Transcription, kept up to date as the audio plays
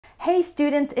Hey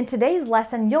students, in today's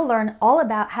lesson you'll learn all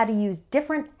about how to use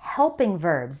different helping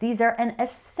verbs. These are an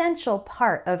essential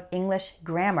part of English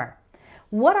grammar.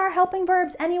 What are helping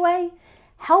verbs anyway?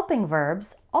 Helping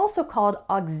verbs, also called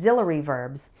auxiliary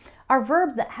verbs, are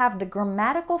verbs that have the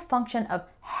grammatical function of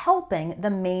helping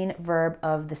the main verb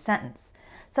of the sentence.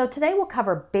 So today we'll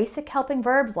cover basic helping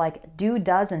verbs like do,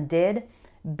 does, and did,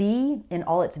 be in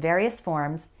all its various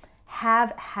forms,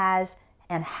 have, has,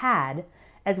 and had,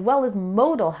 as well as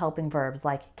modal helping verbs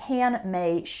like can,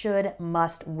 may, should,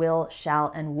 must, will,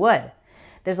 shall, and would.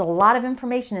 There's a lot of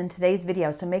information in today's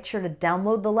video, so make sure to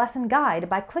download the lesson guide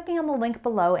by clicking on the link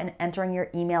below and entering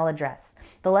your email address.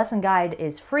 The lesson guide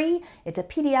is free, it's a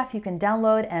PDF you can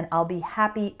download, and I'll be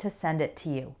happy to send it to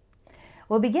you.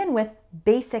 We'll begin with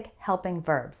basic helping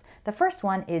verbs. The first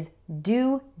one is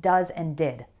do, does, and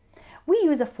did. We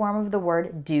use a form of the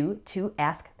word do to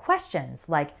ask questions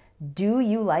like, do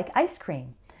you like ice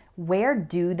cream? Where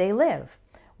do they live?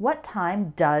 What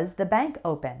time does the bank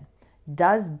open?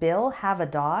 Does Bill have a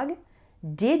dog?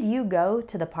 Did you go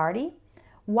to the party?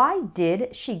 Why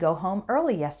did she go home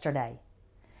early yesterday?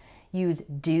 Use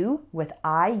do with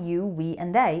I, you, we,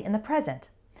 and they in the present.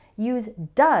 Use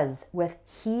does with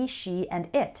he, she, and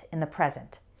it in the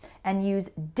present. And use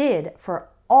did for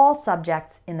all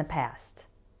subjects in the past.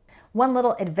 One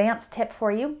little advanced tip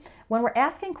for you, when we're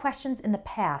asking questions in the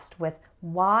past with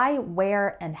why,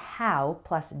 where, and how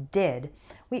plus did,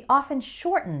 we often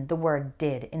shorten the word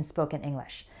did in spoken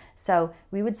English. So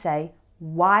we would say,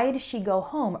 why did she go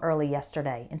home early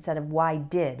yesterday instead of why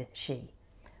did she?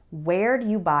 Where do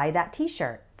you buy that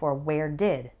t-shirt for where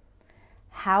did?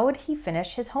 How did he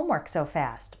finish his homework so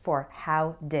fast for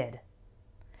how did?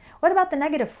 What about the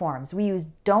negative forms? We use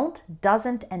don't,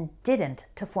 doesn't, and didn't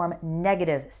to form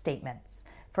negative statements.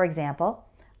 For example,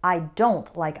 I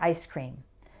don't like ice cream.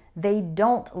 They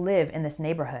don't live in this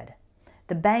neighborhood.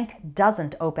 The bank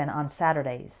doesn't open on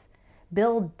Saturdays.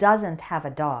 Bill doesn't have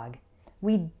a dog.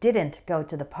 We didn't go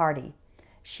to the party.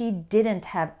 She didn't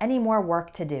have any more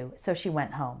work to do, so she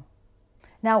went home.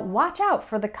 Now watch out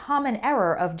for the common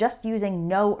error of just using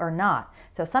no or not.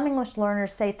 So some English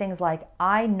learners say things like,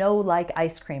 I no like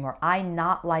ice cream or I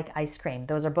not like ice cream.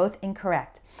 Those are both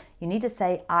incorrect. You need to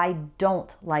say, I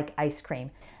don't like ice cream.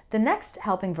 The next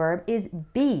helping verb is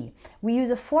be. We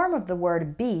use a form of the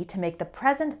word be to make the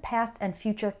present, past, and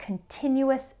future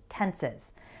continuous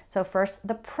tenses. So first,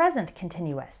 the present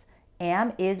continuous,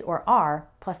 am, is, or are,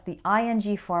 plus the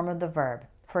ing form of the verb.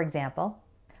 For example,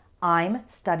 I'm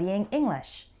studying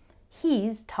English.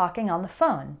 He's talking on the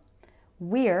phone.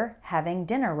 We're having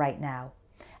dinner right now.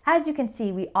 As you can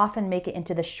see, we often make it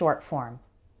into the short form.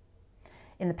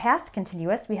 In the past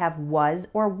continuous, we have was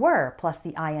or were plus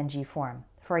the ing form.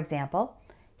 For example,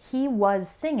 he was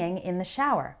singing in the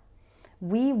shower.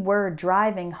 We were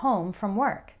driving home from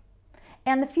work.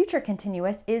 And the future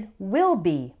continuous is will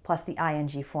be plus the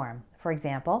ing form. For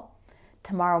example,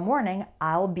 tomorrow morning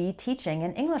I'll be teaching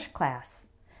an English class.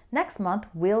 Next month,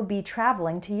 we'll be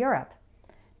traveling to Europe.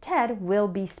 Ted will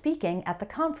be speaking at the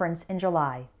conference in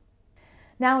July.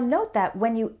 Now note that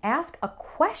when you ask a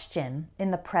question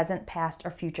in the present, past,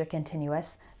 or future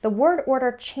continuous, the word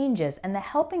order changes and the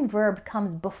helping verb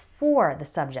comes before the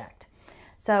subject.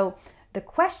 So the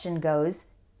question goes,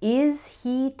 is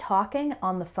he talking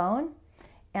on the phone?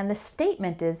 And the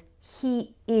statement is,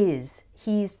 he is.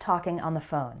 He's talking on the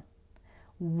phone.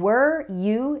 Were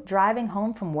you driving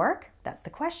home from work? That's the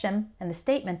question, and the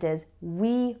statement is,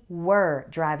 we were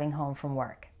driving home from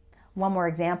work. One more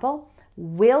example,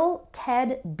 will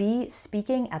Ted be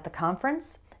speaking at the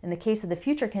conference? In the case of the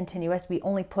future continuous, we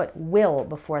only put will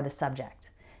before the subject.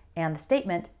 And the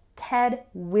statement, Ted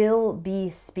will be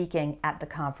speaking at the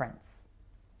conference.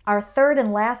 Our third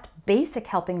and last basic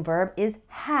helping verb is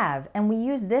have, and we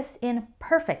use this in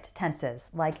perfect tenses,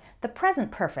 like the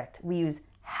present perfect. We use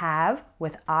have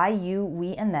with I, you,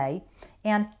 we, and they,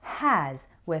 and has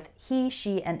with he,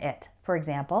 she, and it. For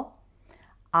example,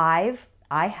 I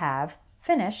have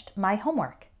finished my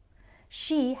homework.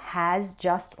 She has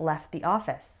just left the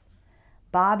office.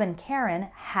 Bob and Karen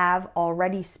have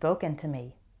already spoken to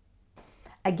me.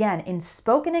 Again, in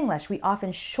spoken English, we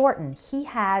often shorten he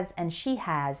has and she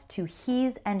has to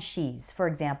he's and she's. For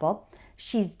example,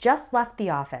 she's just left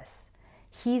the office.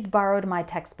 He's borrowed my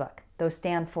textbook. Those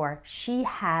stand for she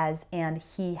has and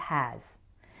he has.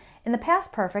 In the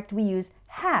past perfect, we use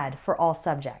had for all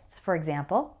subjects. For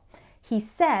example, he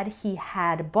said he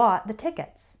had bought the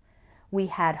tickets. We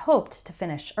had hoped to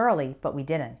finish early, but we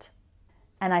didn't.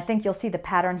 And I think you'll see the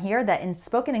pattern here that in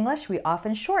spoken English, we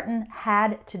often shorten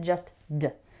had to just d.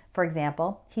 For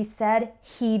example, he said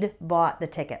he'd bought the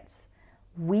tickets.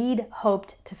 We'd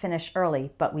hoped to finish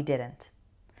early, but we didn't.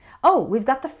 Oh, we've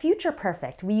got the future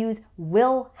perfect. We use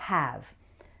will have.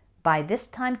 By this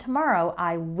time tomorrow,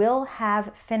 I will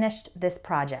have finished this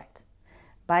project.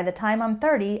 By the time I'm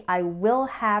 30, I will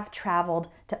have traveled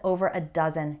to over a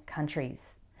dozen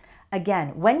countries.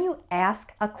 Again, when you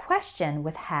ask a question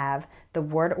with have, the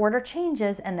word order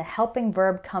changes and the helping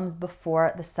verb comes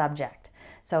before the subject.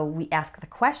 So we ask the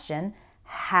question,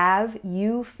 have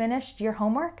you finished your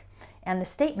homework? And the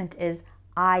statement is,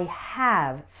 I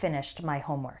have finished my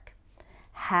homework.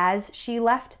 Has she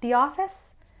left the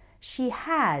office? She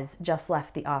has just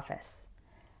left the office.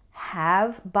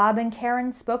 Have Bob and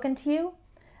Karen spoken to you?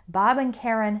 Bob and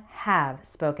Karen have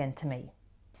spoken to me.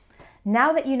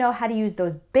 Now that you know how to use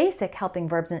those basic helping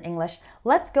verbs in English,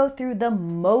 let's go through the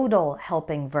modal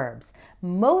helping verbs.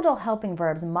 Modal helping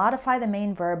verbs modify the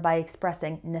main verb by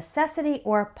expressing necessity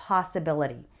or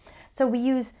possibility. So we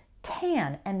use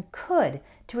can and could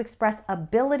to express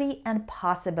ability and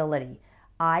possibility.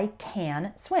 I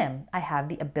can swim. I have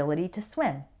the ability to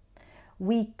swim.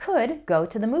 We could go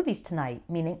to the movies tonight,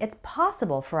 meaning it's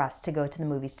possible for us to go to the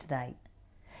movies tonight.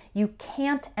 You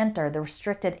can't enter the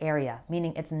restricted area,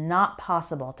 meaning it's not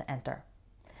possible to enter.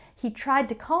 He tried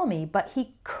to call me, but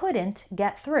he couldn't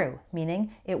get through,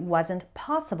 meaning it wasn't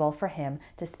possible for him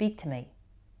to speak to me.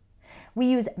 We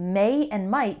use may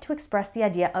and might to express the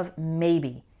idea of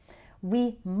maybe.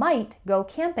 We might go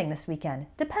camping this weekend,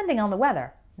 depending on the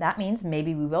weather. That means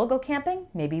maybe we will go camping,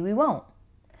 maybe we won't.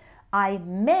 I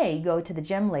may go to the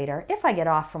gym later if I get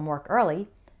off from work early.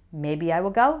 Maybe I will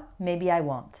go, maybe I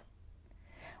won't.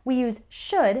 We use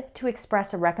should to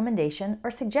express a recommendation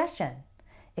or suggestion.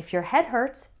 If your head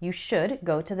hurts, you should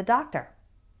go to the doctor.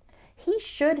 He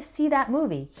should see that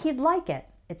movie. He'd like it.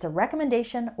 It's a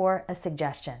recommendation or a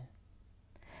suggestion.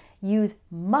 Use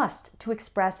must to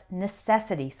express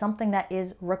necessity, something that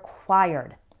is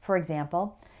required. For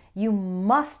example, you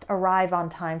must arrive on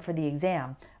time for the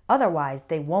exam. Otherwise,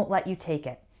 they won't let you take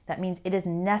it. That means it is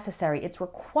necessary. It's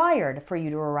required for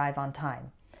you to arrive on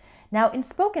time. Now, in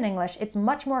spoken English, it's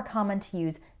much more common to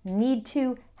use need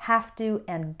to, have to,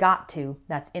 and got to,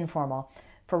 that's informal,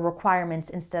 for requirements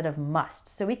instead of must.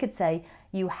 So we could say,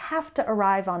 you have to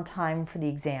arrive on time for the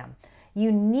exam.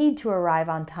 You need to arrive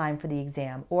on time for the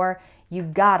exam. Or you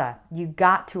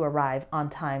got to arrive on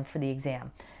time for the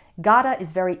exam. Gotta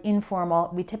is very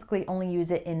informal. We typically only use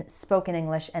it in spoken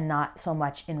English and not so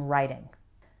much in writing.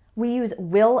 We use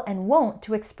will and won't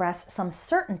to express some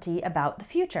certainty about the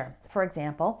future. For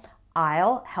example,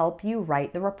 I'll help you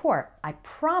write the report. I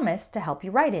promise to help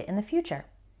you write it in the future.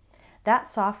 That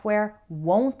software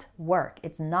won't work.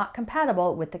 It's not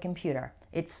compatible with the computer.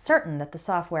 It's certain that the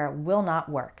software will not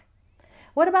work.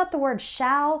 What about the word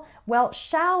shall? Well,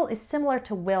 shall is similar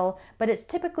to will, but it's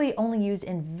typically only used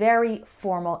in very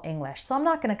formal English, so I'm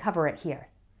not going to cover it here.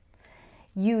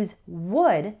 Use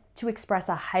would to express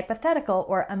a hypothetical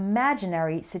or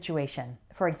imaginary situation.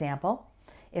 For example,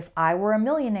 if I were a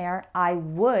millionaire, I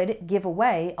would give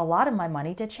away a lot of my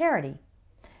money to charity.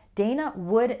 Dana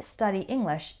would study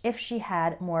English if she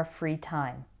had more free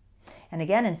time. And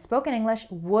again, in spoken English,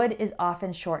 would is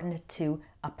often shortened to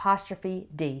apostrophe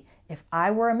D. If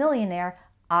I were a millionaire,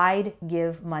 I'd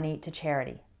give money to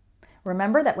charity.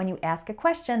 Remember that when you ask a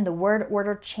question, the word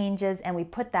order changes and we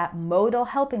put that modal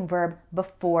helping verb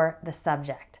before the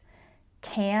subject.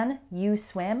 Can you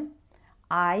swim?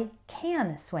 I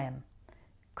can swim.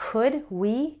 Could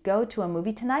we go to a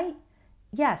movie tonight?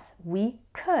 Yes, we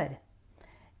could.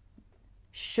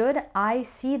 Should I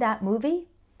see that movie?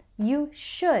 You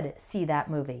should see that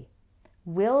movie.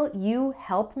 Will you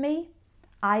help me?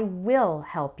 I will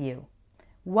help you.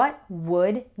 What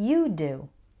would you do?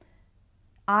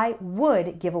 I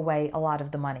would give away a lot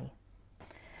of the money.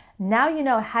 Now you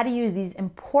know how to use these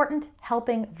important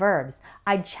helping verbs.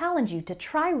 I'd challenge you to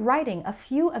try writing a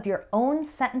few of your own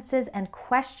sentences and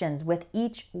questions with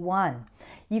each one.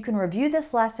 You can review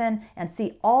this lesson and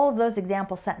see all of those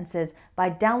example sentences by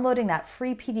downloading that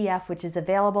free PDF which is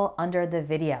available under the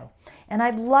video. And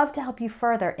I'd love to help you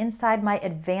further inside my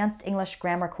Advanced English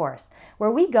Grammar course,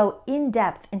 where we go in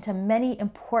depth into many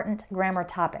important grammar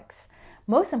topics.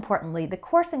 Most importantly, the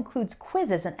course includes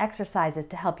quizzes and exercises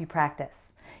to help you practice.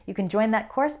 You can join that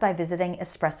course by visiting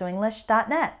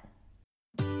espressoenglish.net.